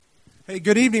Hey,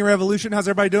 good evening, Revolution. How's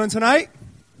everybody doing tonight?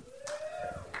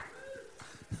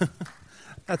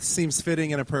 That seems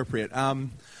fitting and appropriate.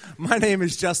 My name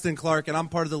is Justin Clark, and I'm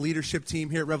part of the leadership team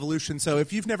here at Revolution. So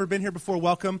if you've never been here before,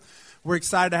 welcome. We're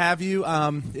excited to have you.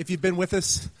 If you've been with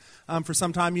us for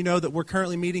some time, you know that we're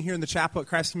currently meeting here in the chapel at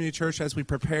Christ Community Church as we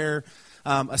prepare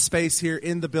a space here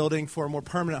in the building for a more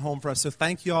permanent home for us. So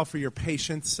thank you all for your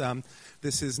patience.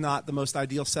 This is not the most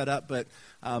ideal setup, but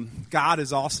God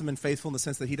is awesome and faithful in the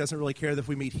sense that he doesn't really care if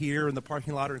we meet here in the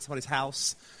parking lot or in somebody's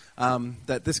house.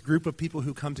 That this group of people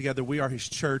who come together, we are his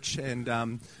church, and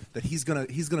that he's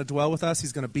gonna dwell with us.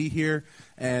 He's gonna be here,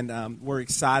 and we're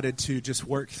excited to just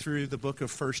work through the book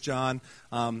of 1 John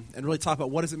and really talk about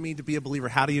what does it mean to be a believer.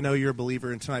 How do you know you're a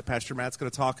believer? And tonight, Pastor Matt's going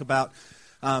to talk about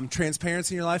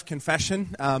transparency in your life,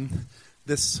 confession.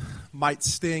 This might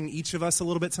sting each of us a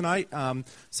little bit tonight,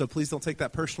 so please don't take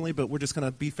that personally, but we're just going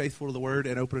to be faithful to the Word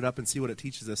and open it up and see what it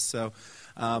teaches us. So,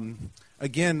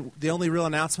 again, the only real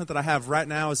announcement that I have right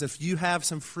now is if you have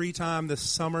some free time this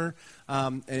summer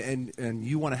and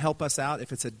you want to help us out,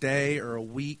 if it's a day or a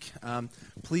week,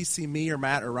 please see me or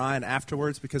Matt or Ryan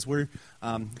afterwards because we're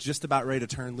just about ready to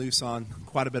turn loose on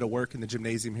quite a bit of work in the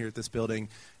gymnasium here at this building,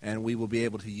 and we will be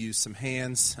able to use some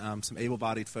hands, some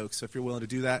able-bodied folks. So if you're willing to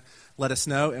do that, let us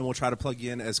know, and we'll try to plug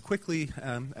you in as quickly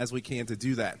as we can to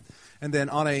do that. And then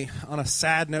on a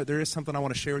sad note, there is something I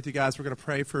want to share with you guys. We're going to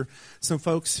pray for some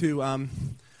folks who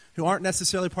aren't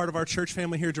necessarily part of our church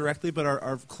family here directly, but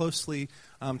are closely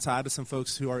tied to some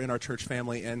folks who are in our church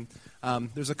family. And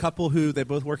there's a couple who, they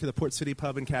both work at the Port City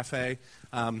Pub and Cafe.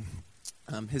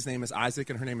 His name is Isaac,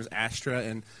 and her name is Astra,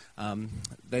 and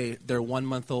their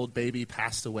 1-month-old baby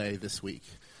passed away this week.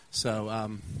 So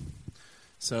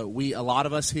a lot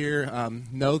of us here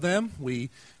know them. We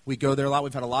go there a lot.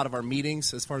 We've had a lot of our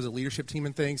meetings as far as the leadership team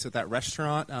and things at that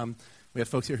restaurant. We have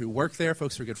folks here who work there,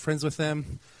 folks who are good friends with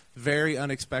them. Very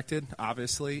unexpected,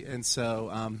 obviously, and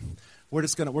so we're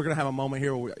gonna have a moment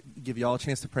here where we give you all a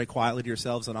chance to pray quietly to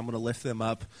yourselves, and I'm going to lift them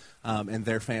up and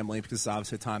their family because it's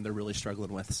obviously a time they're really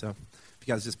struggling with. So if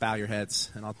you guys just bow your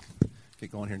heads, and I'll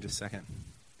get going here in just a second.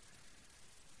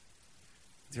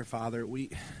 Dear Father, we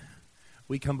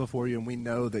come before you, and we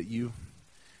know that you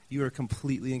are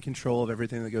completely in control of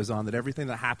everything that goes on, that everything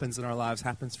that happens in our lives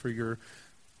happens for your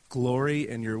glory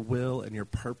and your will and your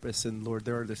purpose. And Lord,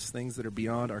 there are these things that are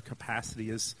beyond our capacity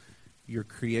as your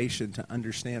creation to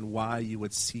understand why you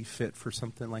would see fit for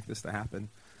something like this to happen.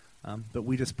 But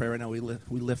we just pray right now, we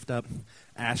lift up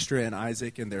Astra and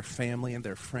Isaac and their family and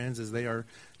their friends as they are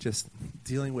just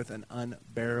dealing with an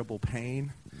unbearable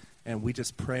pain. And we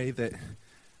just pray that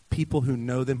people who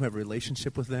know them, who have a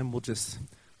relationship with them, will just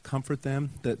comfort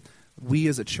them, that we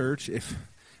as a church, if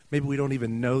maybe we don't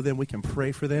even know them, we can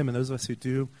pray for them, and those of us who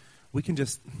do, we can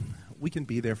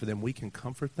be there for them. We can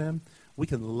comfort them. We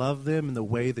can love them in the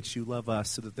way that you love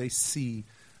us so that they see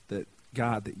that,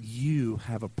 God, that you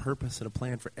have a purpose and a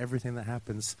plan for everything that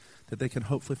happens, that they can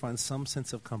hopefully find some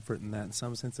sense of comfort in that and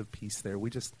some sense of peace there.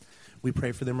 We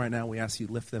pray for them right now. We ask you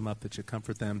lift them up, that you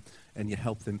comfort them, and you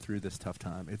help them through this tough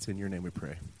time. It's in your name we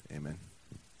pray. Amen.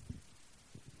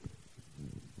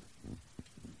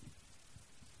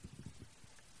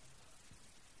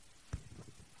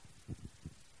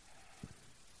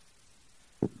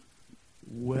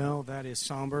 Well, that is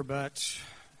somber, but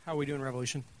how are we doing,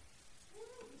 Revolution?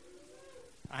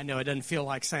 I know it doesn't feel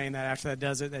like saying that after that,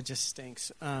 does it? That just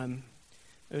stinks.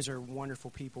 Those are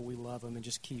wonderful people. We love them, and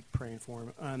just keep praying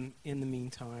for them. In the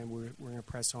meantime, we're going to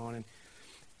press on. And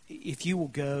if you will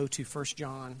go to 1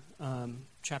 John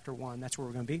chapter 1, that's where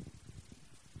we're going to be.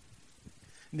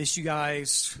 Missed you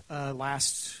guys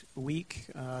last week.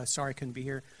 Sorry I couldn't be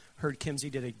here. Heard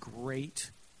Kimsey did a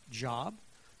great job.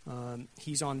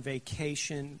 He's on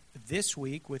vacation this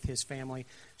week with his family,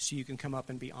 so you can come up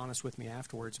and be honest with me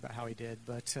afterwards about how he did.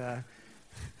 But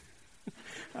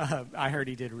I heard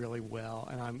he did really well,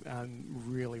 and I'm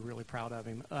really, really proud of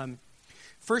him. 1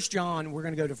 John, we're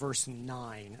going to go to verse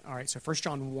 9. All right, so 1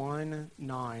 John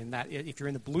 1:9. That, if you're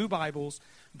in the blue Bibles,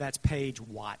 that's page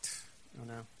what? I don't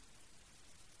know.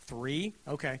 3?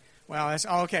 Okay. Well, that's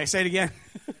okay. Say it again.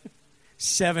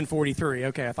 743.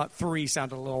 Okay, I thought 3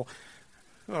 sounded a little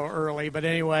early, but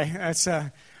anyway, that's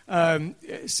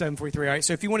 743. All right,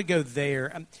 so if you want to go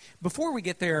there, before we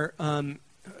get there,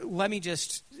 let me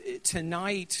just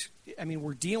tonight. I mean,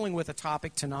 we're dealing with a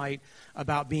topic tonight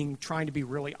about trying to be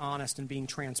really honest and being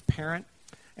transparent,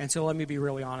 and so let me be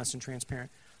really honest and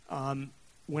transparent.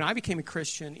 When I became a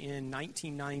Christian in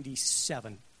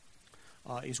 1997,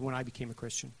 is when I became a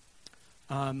Christian.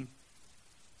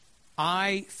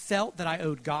 I felt that I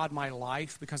owed God my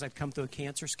life because I'd come through a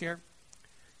cancer scare.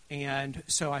 And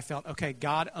so I felt, okay,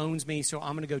 God owns me, so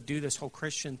I'm going to go do this whole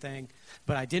Christian thing.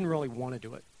 But I didn't really want to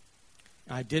do it.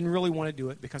 And I didn't really want to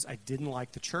do it because I didn't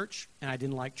like the church, and I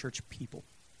didn't like church people.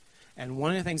 And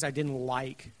one of the things I didn't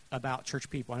like about church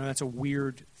people, I know that's a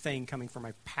weird thing coming from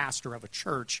a pastor of a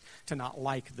church to not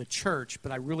like the church,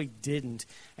 but I really didn't.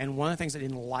 And one of the things I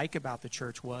didn't like about the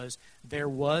church was there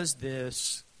was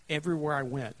this everywhere I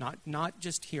went, not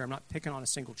just here. I'm not picking on a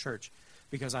single church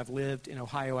because I've lived in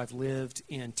Ohio, I've lived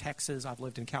in Texas, I've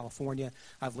lived in California,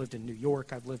 I've lived in New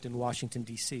York, I've lived in Washington,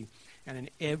 D.C. And in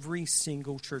every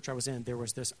single church I was in, there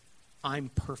was this I'm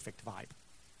perfect vibe.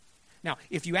 Now,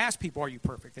 if you ask people, are you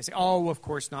perfect? They say, oh, of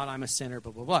course not, I'm a sinner,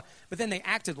 blah, blah, blah. But then they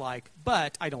acted like,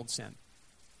 but I don't sin.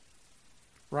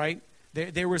 Right?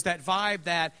 There was that vibe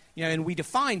that, and we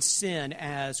define sin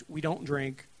as we don't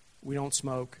drink, we don't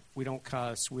smoke, we don't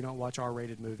cuss, we don't watch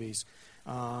R-rated movies,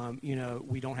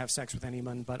 we don't have sex with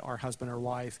anyone but our husband or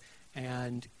wife,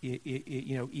 and,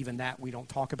 even that we don't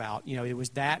talk about. It was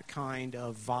that kind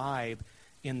of vibe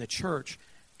in the church.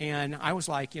 And I was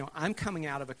like, I'm coming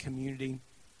out of a community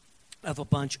of a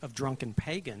bunch of drunken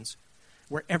pagans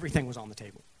where everything was on the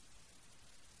table,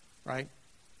 right?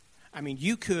 I mean,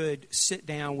 you could sit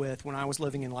down with, when I was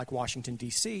living in like Washington,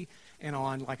 D.C., and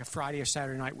on like a Friday or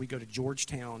Saturday night, we'd go to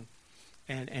Georgetown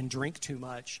and drink too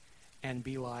much and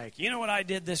be like, you know what I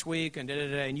did this week, and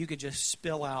da-da-da, and you could just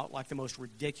spill out like the most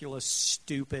ridiculous,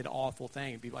 stupid, awful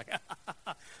thing and be like,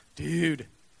 dude,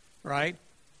 right?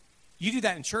 You do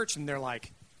that in church and they're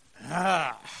like,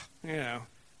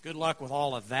 good luck with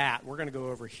all of that. We're going to go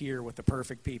over here with the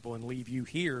perfect people and leave you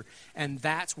here. And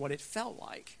that's what it felt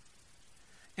like.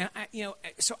 And,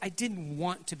 so I didn't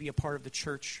want to be a part of the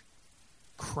church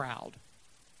crowd.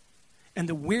 And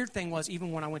the weird thing was,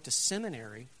 even when I went to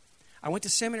seminary with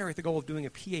the goal of doing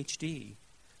a PhD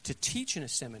to teach in a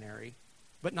seminary,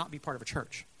 but not be part of a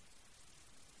church.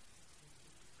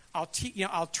 I'll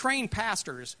train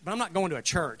pastors, but I'm not going to a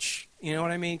church. You know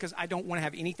what I mean? Because I don't want to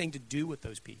have anything to do with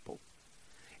those people.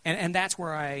 And that's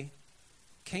where I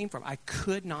came from. I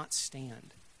could not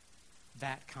stand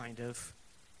that kind of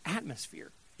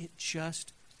atmosphere. It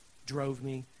just drove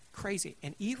me crazy.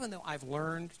 And even though I've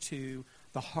learned to,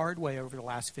 the hard way over the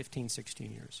last 15,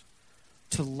 16 years,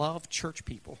 to love church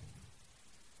people,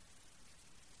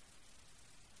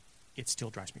 it still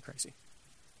drives me crazy.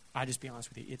 I'll just be honest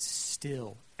with you. It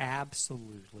still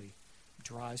absolutely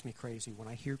drives me crazy when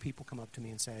I hear people come up to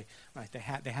me and say, right, they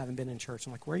haven't been in church.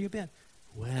 I'm like, where you been?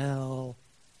 Well,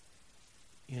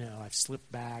 I've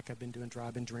slipped back. I've been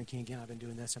drinking again. I've been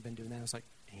doing this. I've been doing that. I was like,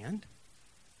 and?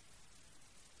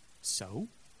 So?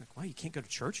 Like, well, you can't go to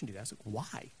church and do that. I was like,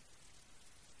 why?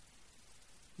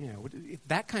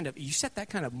 You set that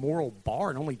kind of moral bar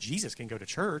and only Jesus can go to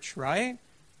church, right?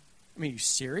 I mean, are you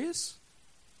serious?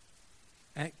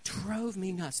 And it drove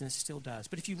me nuts, and it still does.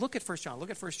 But if you look at 1 John, look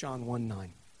at 1 John 1:9.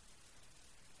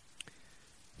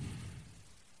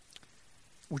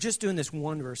 We're just doing this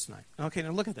one verse tonight. Okay,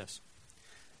 now look at this.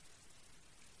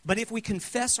 But if we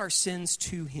confess our sins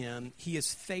to him, he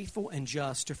is faithful and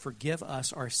just to forgive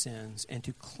us our sins and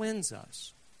to cleanse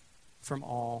us from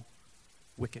all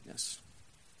wickedness.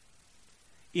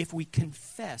 If we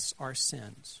confess our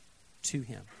sins to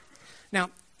him.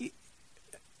 Now,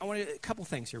 I want a couple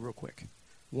things here real quick.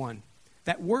 One,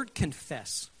 that word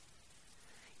confess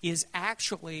is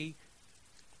actually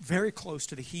very close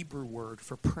to the Hebrew word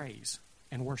for praise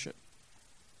and worship.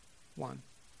 One.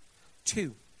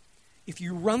 Two, if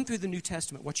you run through the New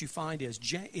Testament, what you find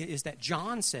is that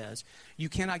John says you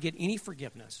cannot get any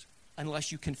forgiveness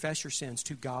unless you confess your sins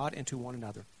to God and to one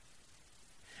another.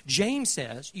 James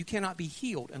says you cannot be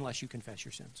healed unless you confess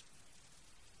your sins.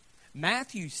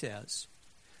 Matthew says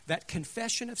that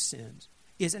confession of sins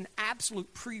is an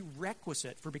absolute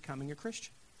prerequisite for becoming a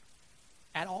Christian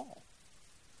at all.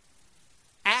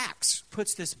 Acts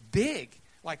puts this big,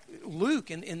 like Luke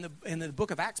in the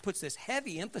book of Acts puts this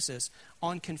heavy emphasis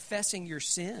on confessing your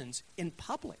sins in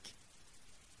public.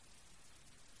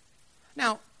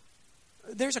 Now,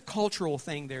 there's a cultural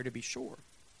thing there to be sure.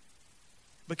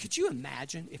 But could you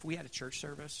imagine if we had a church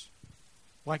service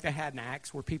like they had in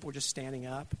Acts where people were just standing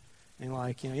up and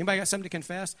like, anybody got something to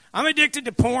confess? I'm addicted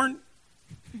to porn.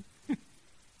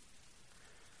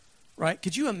 Right?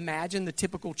 Could you imagine the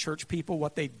typical church people,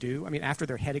 what they do? I mean, after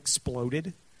their head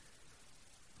exploded,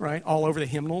 right, all over the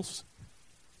hymnals.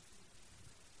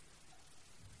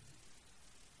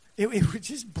 It would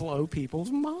just blow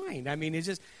people's mind. I mean,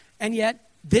 and yet,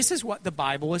 this is what the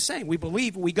Bible is saying.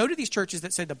 We go to these churches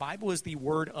that say the Bible is the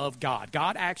Word of God.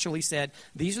 God actually said,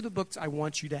 these are the books I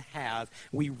want you to have.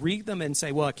 We read them and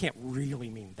say, well, it can't really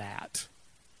mean that.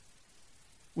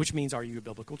 Which means, are you a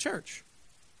biblical church?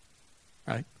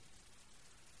 Right?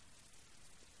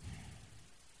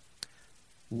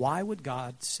 why would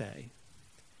God say,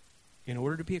 in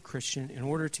order to be a Christian, in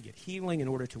order to get healing, in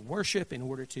order to worship, in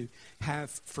order to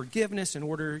have forgiveness, in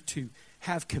order to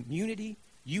have community,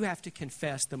 you have to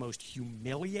confess the most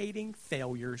humiliating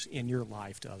failures in your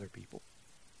life to other people?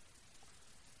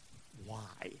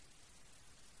 Why?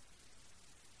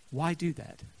 Why do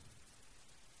that?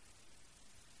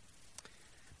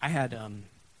 I had,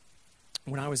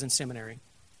 when I was in seminary,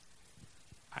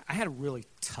 I had a really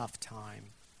tough time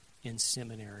in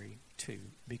seminary too,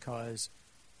 because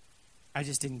I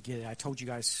just didn't get it. I told you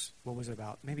guys, what was it,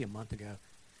 about maybe a month ago.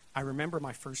 I remember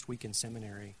my first week in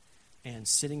seminary and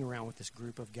sitting around with this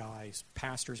group of guys,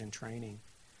 pastors in training.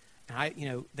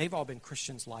 And they've all been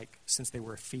Christians like since they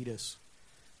were a fetus.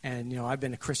 And, I've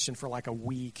been a Christian for like a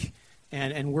week.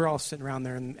 And we're all sitting around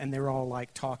there, and they're all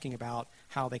like talking about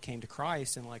how they came to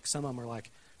Christ. And like some of them are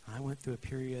like, I went through a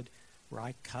period where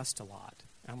I cussed a lot.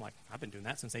 I'm like, I've been doing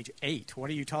that since age 8. What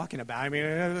are you talking about? I mean,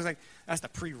 it was like, that's the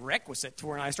prerequisite to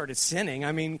when I started sinning.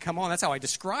 I mean, come on, that's how I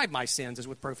describe my sins, is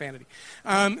with profanity.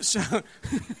 And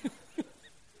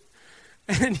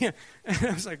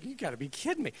I was like, you got to be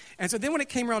kidding me. And so then when it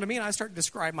came around to me and I started to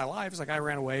describe my life, it's like I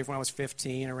ran away when I was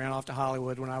 15. I ran off to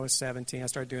Hollywood when I was 17. I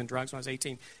started doing drugs when I was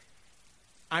 18.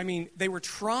 I mean, they were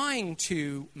trying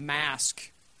to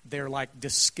mask their, like,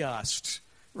 disgust,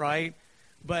 right?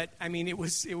 But, I mean, it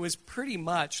was pretty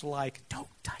much like, don't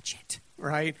touch it,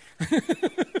 right?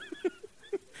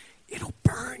 It'll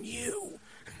burn you.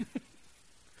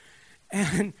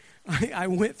 And I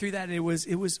went through that, and it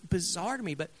was bizarre to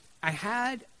me. But I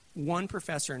had one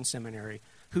professor in seminary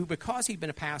who, because he'd been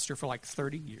a pastor for like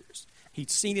 30 years, he'd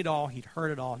seen it all, he'd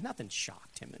heard it all, nothing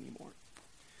shocked him anymore.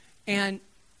 And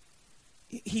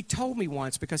he told me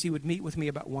once, because he would meet with me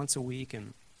about once a week,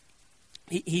 and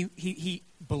he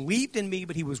believed in me,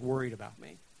 but he was worried about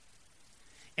me.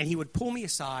 And he would pull me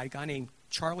aside, a guy named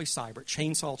Charlie Seibert,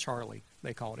 Chainsaw Charlie,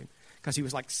 they called him, because he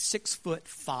was like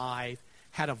 6'5",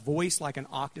 had a voice like an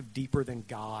octave deeper than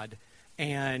God,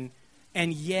 and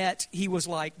yet he was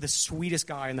like the sweetest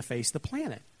guy on the face of the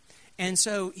planet. And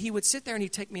so he would sit there and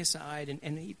he'd take me aside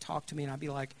and he'd talk to me, and I'd be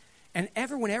like, and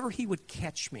whenever he would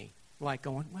catch me, like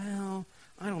going, well,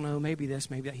 I don't know, maybe this,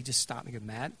 maybe that, he just stopped me and go,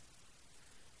 Matt,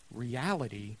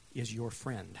 reality is your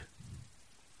friend.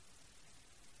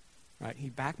 Right? He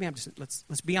backed me up. Just,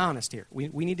 let's be honest here. We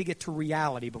need to get to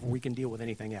reality before we can deal with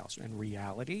anything else. And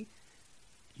reality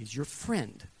is your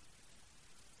friend.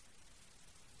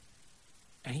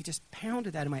 And he just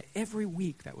pounded that in my every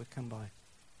week that would come by.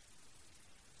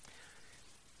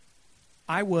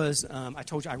 I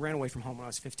told you, I ran away from home when I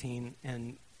was 15,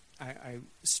 and I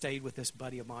stayed with this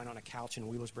buddy of mine on a couch in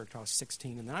Wheelersburg till I was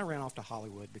 16, and then I ran off to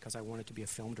Hollywood because I wanted to be a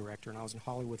film director, and I was in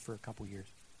Hollywood for a couple years.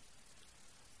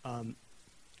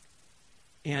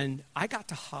 And I got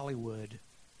to Hollywood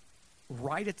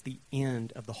right at the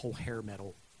end of the whole hair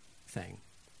metal thing.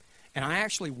 And I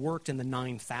actually worked in the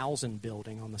 9000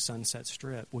 building on the Sunset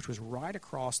Strip, which was right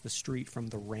across the street from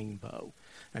the Rainbow.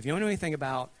 Now, if you don't know anything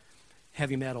about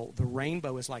heavy metal, the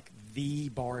Rainbow is like the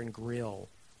bar and grill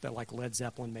that like Led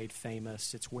Zeppelin made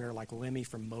famous. It's where like Lemmy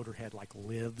from Motorhead like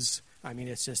lives. I mean,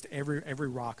 it's just every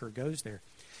rocker goes there.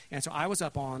 And so I was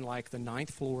up on like the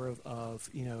 9th floor of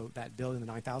that building, the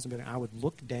 9000 building. I would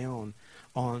look down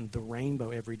on the Rainbow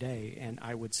every day, and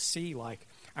I would see like,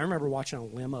 I remember watching a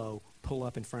limo pull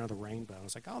up in front of the Rainbow. I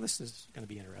was like, oh, this is going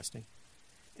to be interesting.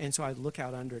 And so I'd look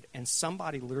out under it, and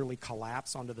somebody literally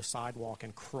collapsed onto the sidewalk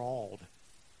and crawled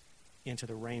into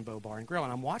the Rainbow Bar and Grill.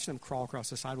 And I'm watching them crawl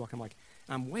across the sidewalk. I'm like,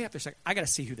 I'm way up there. So I got to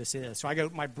see who this is. So I go,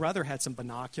 my brother had some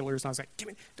binoculars, and I was like,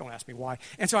 don't ask me why.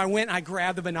 And so I went and I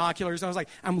grabbed the binoculars. And I was like,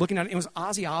 I'm looking at it. It was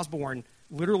Ozzy Osbourne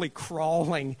literally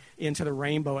crawling into the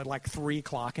Rainbow at like 3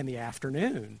 o'clock in the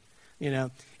afternoon,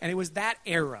 And it was that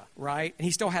era, right? And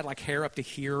he still had like hair up to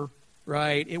here,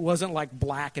 right? It wasn't like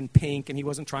black and pink, and he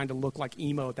wasn't trying to look like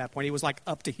emo at that point. He was like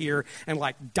up to here and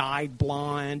like dyed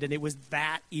blonde, and it was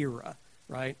that era,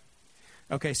 right?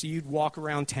 Okay, so you'd walk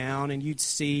around town and you'd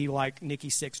see like Nikki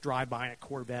Sixx drive by in a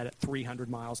Corvette at 300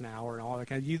 miles an hour and all that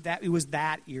kind of. It was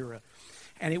that era,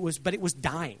 but it was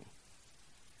dying,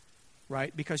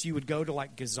 right? Because you would go to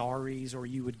like Gazzari's, or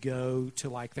you would go to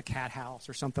like the Cat House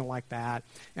or something like that.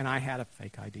 And I had a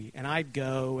fake ID, and I'd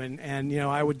go and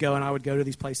I would go to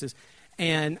these places.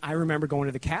 And I remember going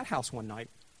to the Cat House one night,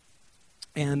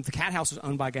 and the Cat House was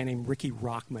owned by a guy named Ricky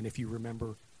Rockman, if you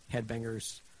remember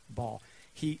Headbangers Ball.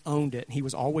 He owned it, and he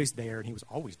was always there, and he was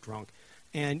always drunk.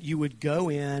 And you would go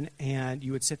in, and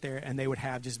you would sit there, and they would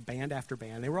have just band after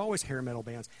band. They were always hair metal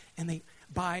bands. And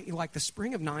by like the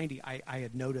spring of 90, I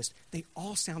had noticed they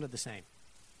all sounded the same.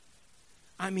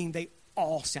 I mean, they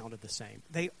all sounded the same.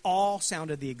 They all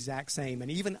sounded the exact same,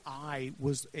 and even I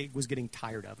was getting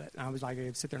tired of it. And I was like,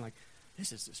 I'd sit there and like,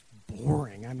 this is just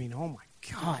boring. I mean, oh my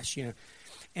gosh, you know.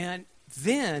 And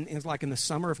then it was like in the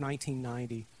summer of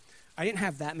 1990. I didn't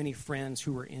have that many friends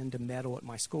who were into metal at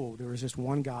my school. There was just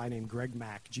one guy named Greg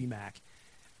Mack, G-Mac,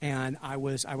 and I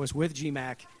was with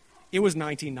G-Mac. It was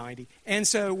 1990, and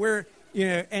so we're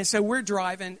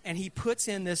driving, and he puts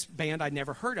in this band I'd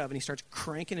never heard of, and he starts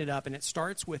cranking it up, and it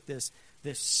starts with this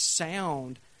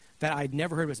sound that I'd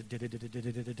never heard. It was a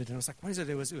and I was like, what is it?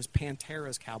 It was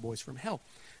Pantera's Cowboys from Hell,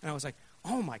 and I was like,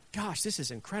 oh my gosh, this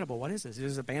is incredible. What is this? It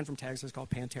is a band from Texas called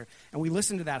Pantera, and we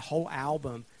listened to that whole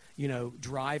album, you know,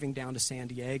 driving down to San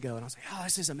Diego, and I was like, oh,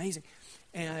 this is amazing.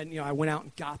 And, you know, I went out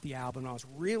and got the album, and I was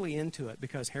really into it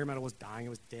because hair metal was dying. It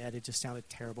was dead. It just sounded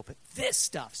terrible. But this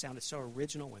stuff sounded so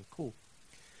original and cool.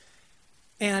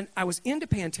 And I was into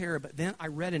Pantera, but then I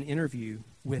read an interview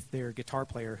with their guitar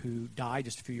player who died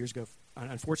just a few years ago,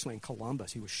 unfortunately, in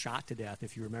Columbus. He was shot to death,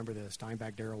 if you remember this.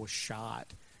 Dimebag Darrell was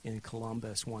shot in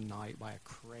Columbus one night by a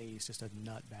craze, just a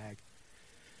nutbag.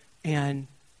 And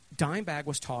Dimebag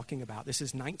was talking about, this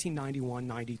is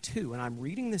 1991-92, and I'm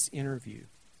reading this interview.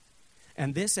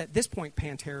 And at this point,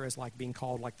 Pantera is like being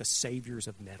called like the saviors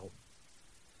of metal.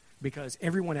 Because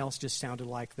everyone else just sounded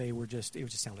like it just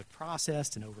sounded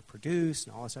processed and overproduced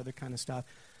and all this other kind of stuff.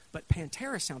 But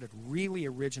Pantera sounded really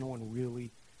original and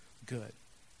really good.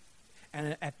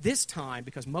 And at this time,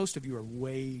 because most of you are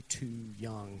way too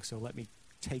young, so let me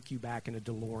take you back in a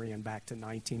DeLorean back to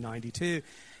 1992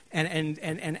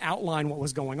 and outline what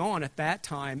was going on. At that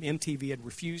time, MTV had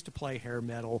refused to play hair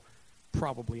metal.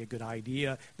 Probably a good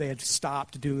idea. They had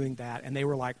stopped doing that, and they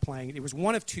were like playing. It was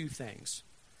one of two things.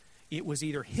 It was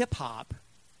either hip-hop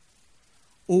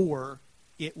or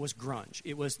it was grunge.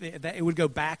 It would go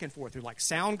back and forth. Through like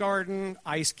Soundgarden,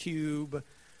 Ice Cube,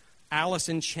 Alice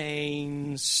in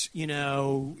Chains, you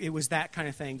know, it was that kind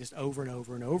of thing just over and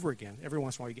over and over again. Every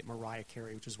once in a while you get Mariah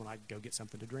Carey, which is when I'd go get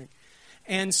something to drink.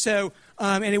 And so,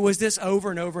 and it was this over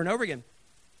and over and over again.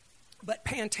 But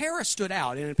Pantera stood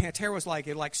out, and Pantera was like,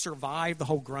 it like survived the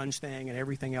whole grunge thing and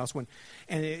everything else,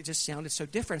 and it just sounded so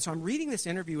different. So I'm reading this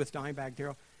interview with Dimebag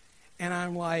Darrell, and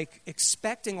I'm like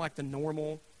expecting like the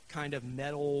normal kind of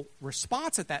metal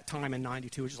response at that time in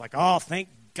 92, which is like, oh, thank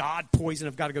God Poison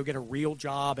have got to go get a real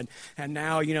job, and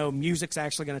now, you know, music's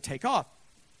actually going to take off.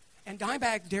 And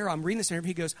Dimebag Darrell, I'm reading this interview,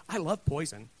 he goes, I love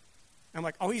Poison. I'm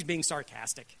like, oh, he's being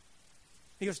sarcastic.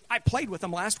 He goes, I played with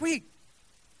them last week.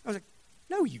 I was like,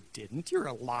 no, you didn't. You're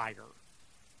a liar.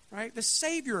 Right? The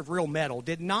savior of real metal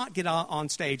did not get on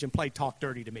stage and play Talk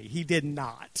Dirty to Me. He did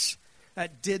not.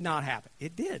 That did not happen.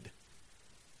 It did.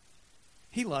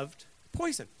 He loved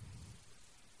Poison.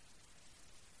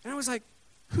 And I was like,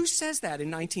 who says that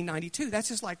in 1992? That's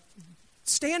just like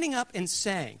standing up and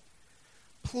saying,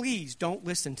 please don't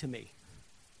listen to me.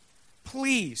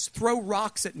 Please throw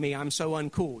rocks at me. I'm so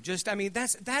uncool.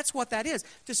 That's what that is.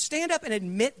 To stand up and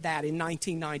admit that in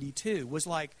 1992 was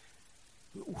like,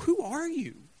 who are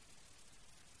you?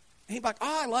 And he'd be like,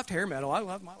 oh, I loved hair metal. I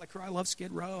loved Motley Crue. I loved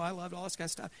Skid Row. I loved all this kind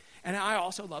of stuff. And I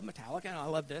also loved Metallica, and I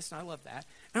loved this, and I loved that.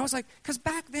 And I was like, because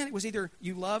back then it was either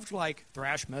you loved like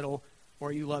thrash metal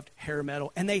or you loved hair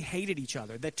metal, and they hated each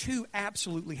other. The two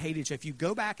absolutely hated each other. If you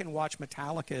go back and watch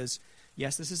Metallica's,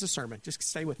 yes, this is a sermon. Just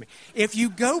stay with me. If you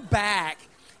go back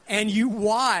and you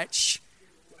watch,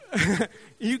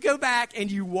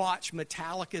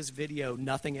 Metallica's video,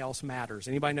 Nothing Else Matters.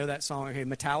 Anybody know that song? Okay,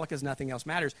 Metallica's Nothing Else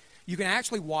Matters. You can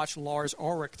actually watch Lars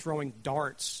Ulrich throwing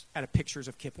darts at pictures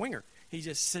of Kip Winger. He's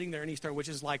just sitting there and he's throwing, which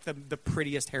is like the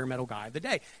prettiest hair metal guy of the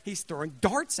day. He's throwing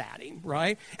darts at him,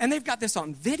 right? And they've got this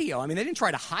on video. I mean, they didn't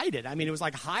try to hide it. I mean, it was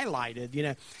like highlighted, you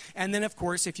know. And then, of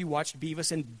course, if you watched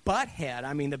Beavis and Butthead,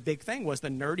 I mean, the big thing was the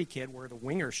nerdy kid wore the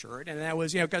Winger shirt. And that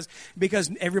was, you know, because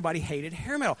everybody hated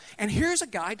hair metal. And here's a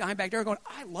guy, Dimebag Darrell, going,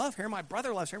 I love hair. My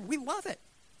brother loves hair. We love it.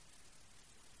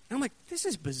 And I'm like, this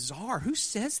is bizarre. Who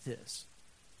says this?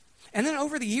 And then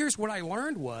over the years, what I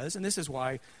learned was, and this is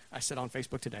why I said on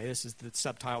Facebook today, this is the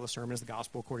subtitle of the sermon, is the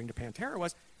gospel according to Pantera,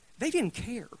 was they didn't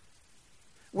care.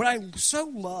 What I so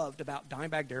loved about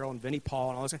Dimebag Darrell and Vinnie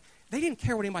Paul and all this, they didn't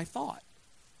care what anybody thought.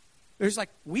 It was like,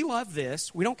 we love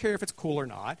this, we don't care if it's cool or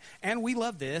not, and we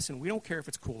love this, and we don't care if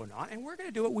it's cool or not, and we're going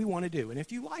to do what we want to do. And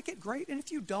if you like it, great, and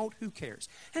if you don't, who cares?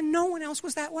 And no one else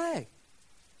was that way.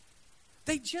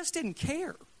 They just didn't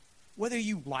care whether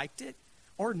you liked it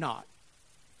or not.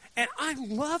 And I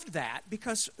loved that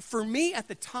because for me at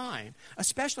the time,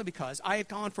 especially because I had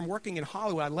gone from working in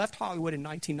Hollywood, I left Hollywood in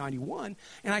 1991,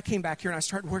 and I came back here and I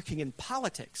started working in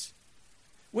politics,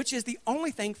 which is the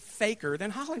only thing faker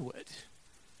than Hollywood.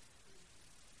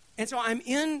 And so I'm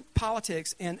in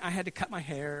politics, and I had to cut my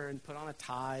hair and put on a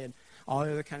tie and all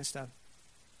the other kind of stuff.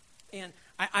 And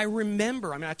I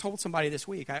remember, I told somebody this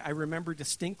week, I remember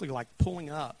distinctly like pulling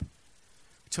up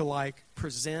to like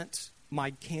present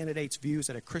my candidate's views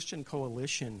at a Christian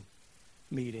Coalition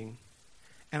meeting.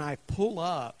 And I pull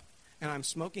up, and I'm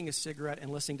smoking a cigarette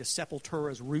and listening to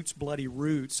Sepultura's Roots Bloody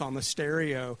Roots on the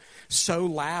stereo so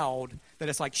loud that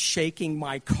it's like shaking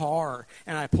my car.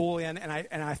 And I pull in, and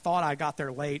I thought I got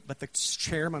there late, but the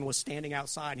chairman was standing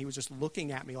outside, and he was just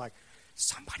looking at me like,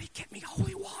 somebody get me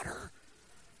holy water.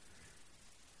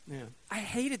 Yeah, I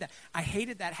hated that. I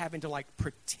hated that having to like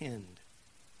pretend,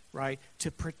 right?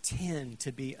 To pretend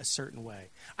to be a certain way.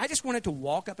 I just wanted to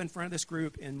walk up in front of this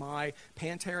group in my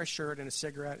Pantera shirt and a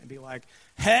cigarette and be like,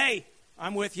 hey,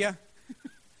 I'm with you.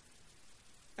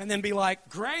 And then be like,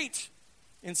 great,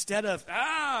 instead of,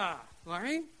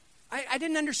 right? I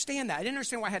didn't understand that. I didn't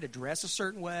understand why I had to dress a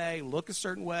certain way, look a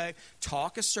certain way,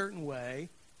 talk a certain way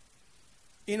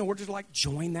in order to like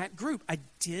join that group. I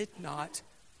did not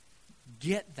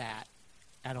get that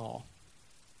at all.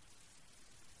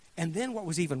 And then what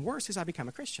was even worse is I become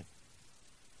a Christian.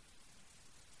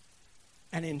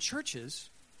 And in churches,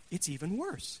 it's even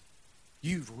worse.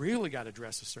 You've really got to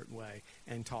dress a certain way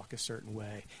and talk a certain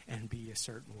way and be a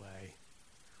certain way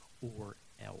or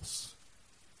else.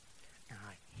 And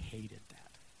I hated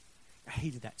that. I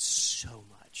hated that so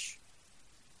much.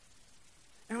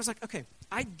 And I was like, okay,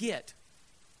 I get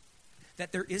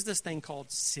that there is this thing called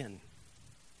sin.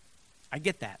 I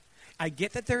get that. I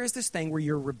get that there is this thing where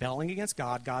you're rebelling against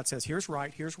God. God says, here's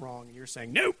right, here's wrong. And you're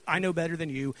saying, nope, I know better than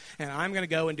you, and I'm going to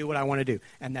go and do what I want to do.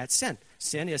 And that's sin.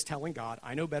 Sin is telling God,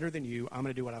 I know better than you, I'm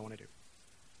going to do what I want to do.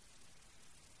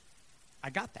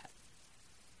 I got that.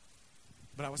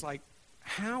 But I was like,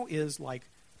 how is like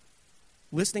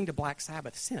listening to Black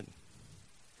Sabbath sin?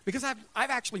 Because I've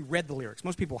actually read the lyrics.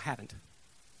 Most people haven't,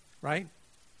 right?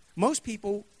 Most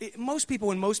people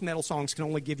in most metal songs can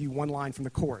only give you one line from the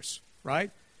chorus, right?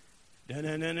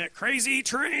 Crazy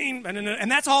train, and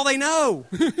that's all they know.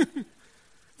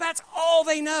 That's all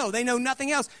they know. They know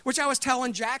nothing else, which I was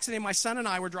telling Jackson, and my son and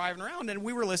I were driving around, and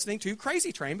we were listening to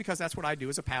Crazy Train because that's what I do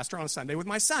as a pastor on a Sunday with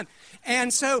my son.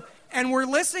 And we're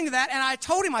listening to that, and I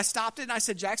told him, I stopped it, and I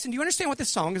said, Jackson, do you understand what this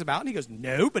song is about? And he goes,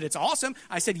 no, but it's awesome.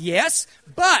 I said, yes,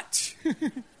 but...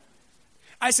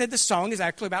 I said the song is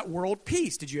actually about world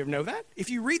peace. Did you ever know that? If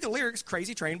you read the lyrics,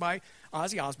 Crazy Train by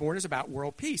Ozzy Osbourne is about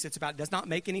world peace. It's about, does not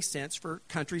make any sense for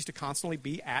countries to constantly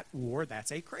be at war.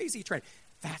 That's a crazy train.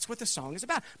 That's what the song is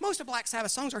about. Most of Black Sabbath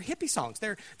songs are hippie songs.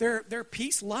 They're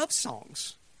peace love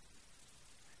songs.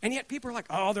 And yet people are like,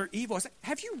 oh, they're evil. I said,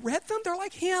 have you read them? They're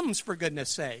like hymns, for goodness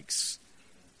sakes.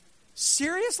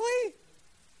 Seriously?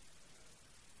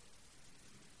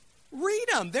 Read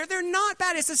them. They're not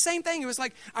bad. It's the same thing. It was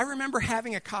like, I remember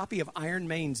having a copy of Iron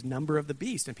Maiden's Number of the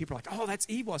Beast, and people are like, oh, that's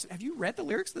evil. I said, have you read the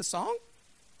lyrics of the song?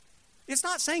 It's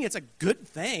not saying it's a good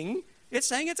thing. It's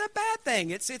saying it's a bad thing.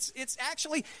 It's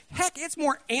actually, heck, it's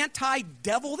more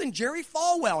anti-devil than Jerry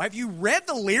Falwell. Have you read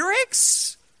the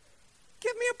lyrics?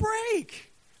 Give me a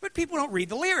break. But people don't read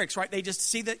the lyrics, right? They just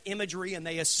see the imagery and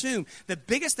they assume. The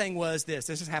biggest thing was this.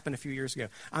 This has happened a few years ago.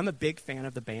 I'm a big fan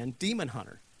of the band Demon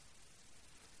Hunter.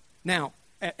 Now,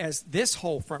 as this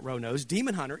whole front row knows,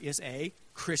 Demon Hunter is a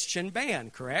Christian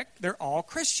band, correct? They're all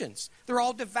Christians. They're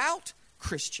all devout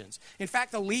Christians. In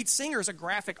fact, the lead singer is a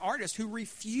graphic artist who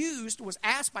was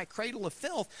asked by Cradle of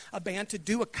Filth, a band, to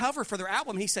do a cover for their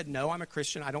album. He said, no, I'm a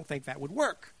Christian. I don't think that would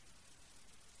work.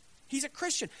 He's a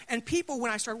Christian. And people,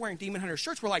 when I started wearing Demon Hunter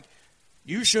shirts, were like,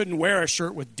 you shouldn't wear a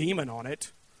shirt with demon on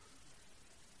it.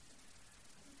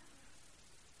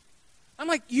 I'm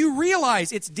like, you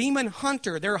realize it's Demon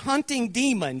Hunter. They're hunting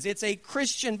demons. It's a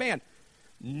Christian band.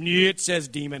 It says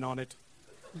demon on it.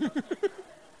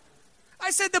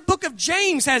 I said the book of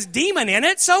James has demon in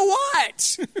it, so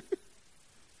what?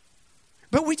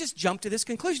 But we just jumped to this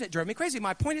conclusion. It drove me crazy.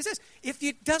 My point is this. If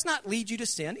it does not lead you to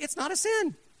sin, it's not a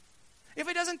sin. If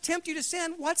it doesn't tempt you to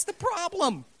sin, what's the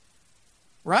problem?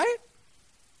 Right?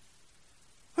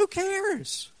 Who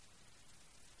cares?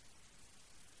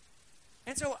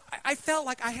 And so I felt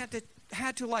like I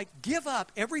had to like give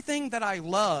up everything that I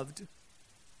loved,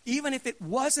 even if it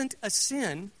wasn't a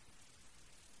sin,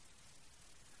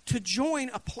 to join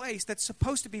a place that's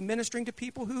supposed to be ministering to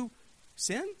people who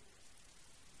sin.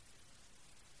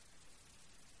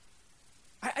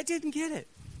 I didn't get it.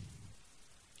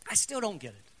 I still don't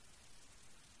get it.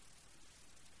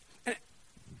 And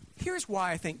here's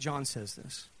why I think John says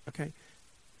this, okay?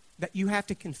 That you have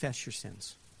to confess your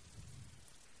sins.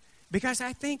 Because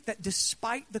I think that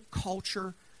despite the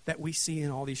culture that we see in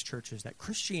all these churches, that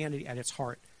Christianity at its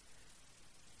heart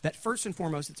That first and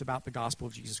foremost, it's about the gospel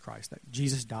of Jesus Christ, that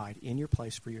Jesus died in your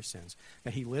place for your sins,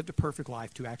 that he lived a perfect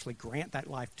life to actually grant that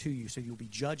life to you so you'll be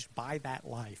judged by that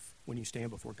life when you stand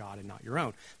before God and not your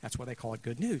own. That's why they call it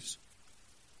good news.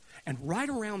 And right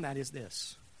around that is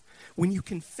this. When you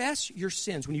confess your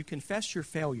sins, when you confess your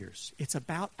failures, it's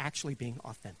about actually being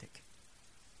authentic.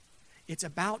 It's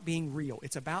about being real.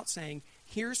 It's about saying,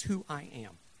 here's who I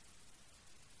am.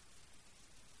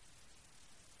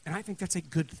 And I think that's a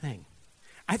good thing.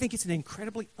 I think it's an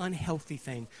incredibly unhealthy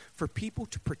thing for people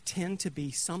to pretend to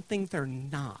be something they're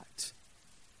not,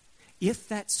 if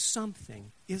that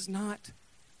something is not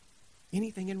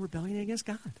anything in rebellion against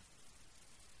God.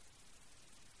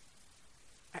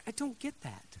 I don't get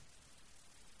that.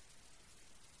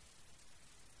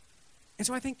 And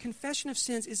so I think confession of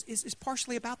sins is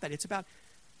partially about that. It's about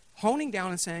honing down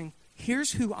and saying,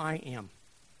 here's who I am.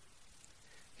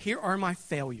 Here are my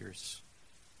failures.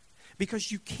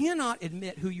 Because you cannot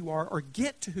admit who you are or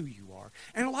get to who you are.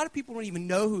 And a lot of people don't even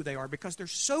know who they are because they're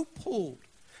so pulled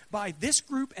by this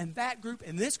group and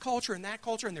this culture and that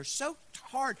culture, and they're so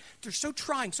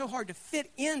trying so hard to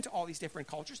fit into all these different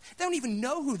cultures, they don't even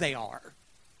know who they are.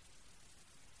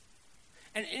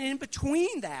 And in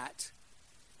between that,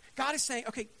 God is saying,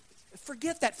 okay,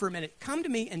 forget that for a minute. Come to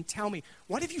me and tell me,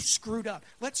 what have you screwed up?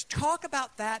 Let's talk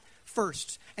about that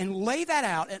first and lay that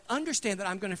out and understand that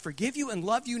I'm going to forgive you and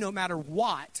love you no matter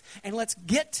what. And let's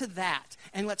get to that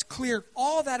and let's clear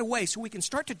all that away so we can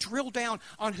start to drill down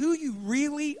on who you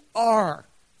really are.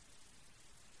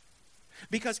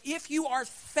 Because if you are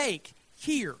fake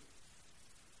here,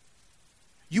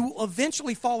 you will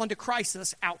eventually fall into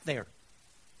crisis out there.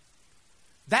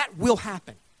 That will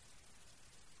happen.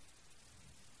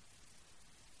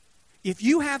 If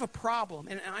you have a problem,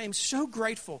 and I am so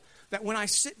grateful that when I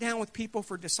sit down with people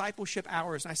for discipleship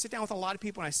hours, and I sit down with a lot of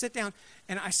people, and I sit down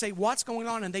and I say, what's going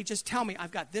on? And they just tell me,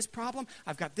 I've got this problem,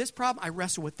 I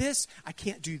wrestle with this, I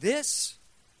can't do this.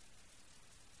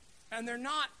 And they're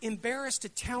not embarrassed to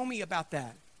tell me about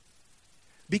that.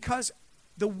 Because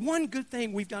the one good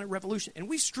thing we've done at Revolution, and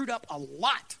we screwed up a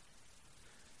lot.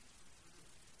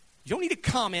 You don't need to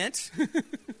comment.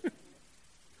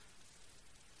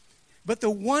 But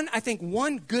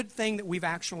one good thing that we've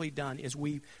actually done is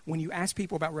when you ask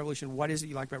people about Revolution, what is it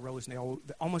you like about Revolution,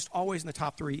 they almost always in the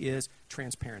top three is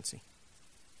transparency.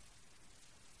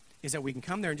 Is that we can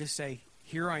come there and just say,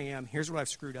 here I am, here's what I've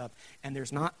screwed up, and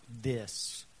there's not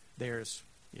this. There's,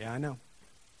 yeah, I know.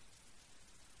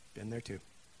 Been there too.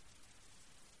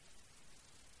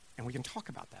 And we can talk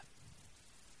about that.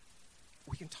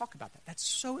 We can talk about that. That's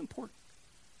so important.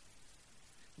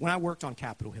 When I worked on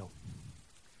Capitol Hill,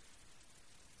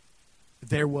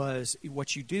 there was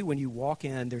what you do when you walk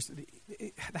in. There's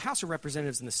the House of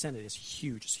Representatives and the Senate is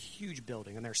huge. It's a huge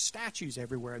building, and there are statues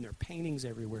everywhere, and there are paintings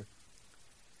everywhere.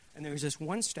 And there was this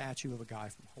one statue of a guy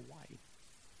from Hawaii.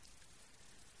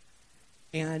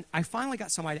 And I finally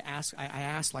got somebody to ask. I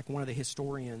asked like one of the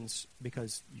historians,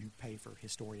 because you pay for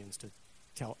historians to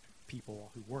tell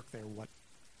people who work there what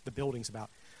the building's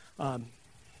about.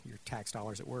 Your tax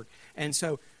dollars at work. And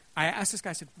so I asked this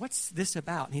guy, I said, what's this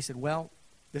about? And he said, well,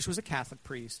 this was a Catholic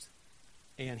priest,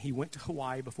 and he went to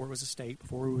Hawaii before it was a state,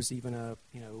 before it was even a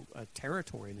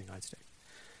territory in the United States.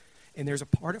 And there's a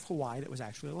part of Hawaii that was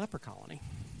actually a leper colony.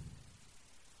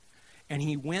 And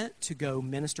he went to go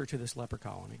minister to this leper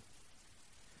colony.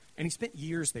 And he spent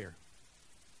years there.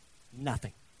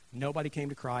 Nothing. Nobody came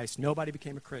to Christ. Nobody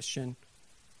became a Christian.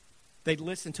 They'd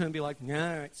listen to him and be like, all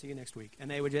right, see you next week. And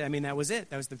they would, that was it.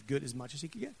 That was as much as he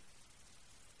could get.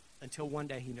 Until one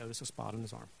day he noticed a spot on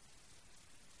his arm.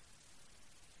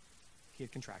 He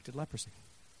had contracted leprosy.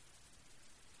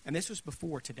 And this was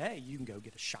before today. You can go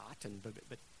get a shot, but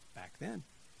back then,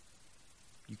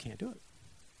 you can't do it.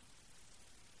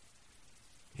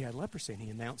 He had leprosy, and he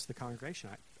announced to the congregation,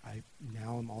 I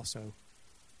now am also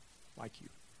like you.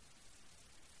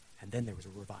 And then there was a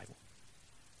revival.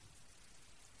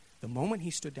 The moment he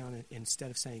stood down and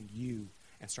instead of saying you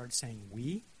and started saying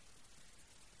we,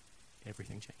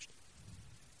 everything changed.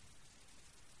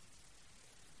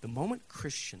 The moment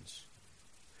Christians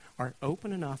are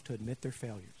open enough to admit their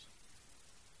failures,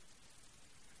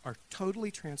 are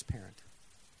totally transparent,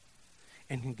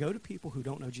 and can go to people who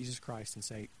don't know Jesus Christ and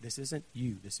say, this isn't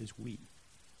you, this is we,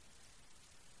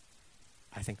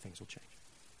 I think things will change.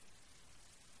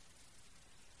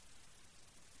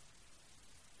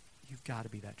 You've got to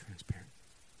be that transparent.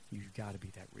 You've got to be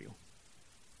that real,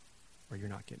 or you're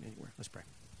not getting anywhere. Let's pray.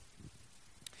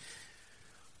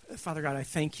 Father God, I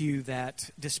thank you that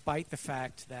despite the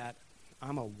fact that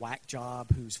I'm a whack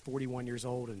job who's 41 years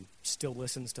old and still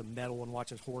listens to metal and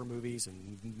watches horror movies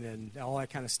and all that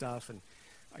kind of stuff, and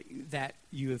that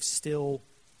you have still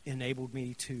enabled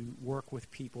me to work with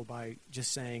people by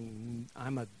just saying,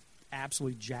 I'm a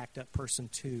absolutely jacked up person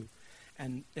too.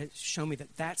 And show me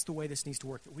that that's the way this needs to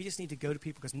work. That we just need to go to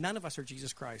people because none of us are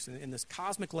Jesus Christ. In this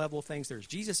cosmic level of things, there's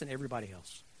Jesus and everybody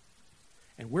else.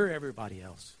 And we're everybody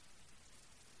else.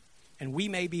 And we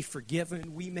may be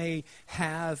forgiven. We may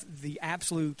have the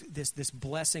absolute, this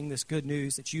blessing, this good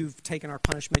news that you've taken our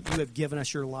punishment. You have given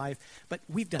us your life. But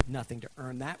we've done nothing to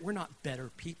earn that. We're not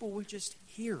better people. We're just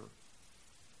here.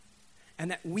 And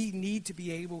that we need to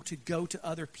be able to go to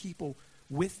other people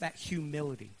with that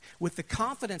humility, with the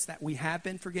confidence that we have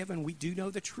been forgiven, we do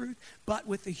know the truth, but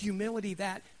with the humility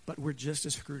but we're just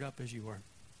as screwed up as you are.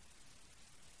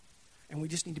 And we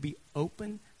just need to be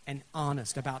open and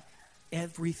honest about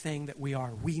everything that we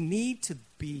are. We need to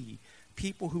be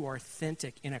people who are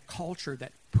authentic in a culture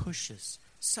that pushes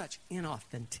such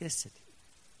inauthenticity.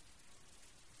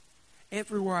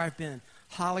 Everywhere I've been,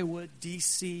 Hollywood,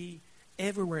 D.C.,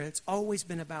 everywhere, it's always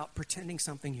been about pretending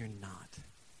something you're not.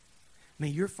 May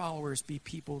your followers be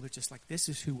people that just like, this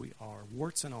is who we are,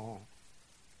 warts and all.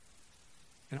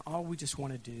 And all we just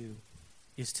want to do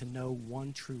is to know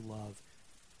one true love,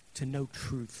 to know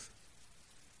truth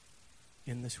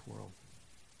in this world.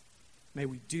 May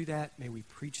we do that. May we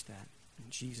preach that. In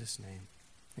Jesus' name,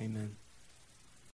 amen.